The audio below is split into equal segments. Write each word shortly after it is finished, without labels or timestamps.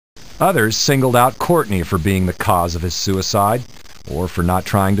Others singled out Courtney for being the cause of his suicide, or for not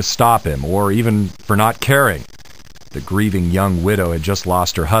trying to stop him, or even for not caring. The grieving young widow had just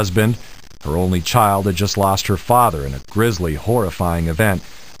lost her husband. Her only child had just lost her father in a grisly, horrifying event,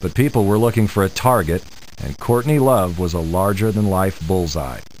 but people were looking for a target, and Courtney Love was a larger-than-life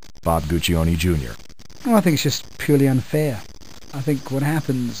bullseye. Bob Guccione, Jr. Well, I think it's just purely unfair. I think what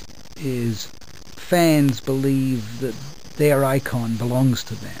happens is fans believe that their icon belongs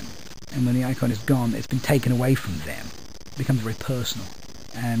to them, and when the icon is gone, it's been taken away from them. It becomes very personal,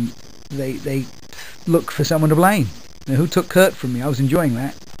 and they look for someone to blame. You know, who took Kurt from me? I was enjoying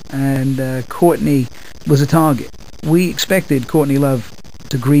that, and Courtney was a target. We expected Courtney Love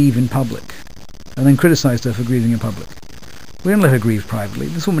to grieve in public, and then criticized her for grieving in public. We didn't let her grieve privately.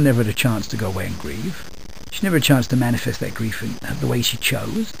 This woman never had a chance to go away and grieve. She never had a chance to manifest that grief in the way she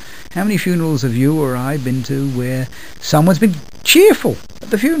chose. How many funerals have you or I been to where someone's been cheerful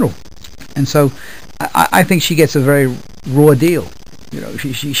at the funeral? And so I think she gets a very raw deal. You know,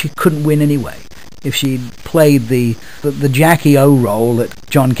 she couldn't win anyway. If she'd played the Jackie O role at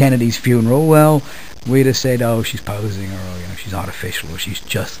John Kennedy's funeral, well, we'd have said, oh, she's posing, or oh, you know, she's artificial, or she's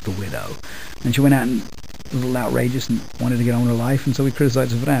just the widow. And she went out and was a little outrageous and wanted to get on with her life, and so we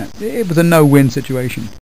criticised her for that. It was a no-win situation.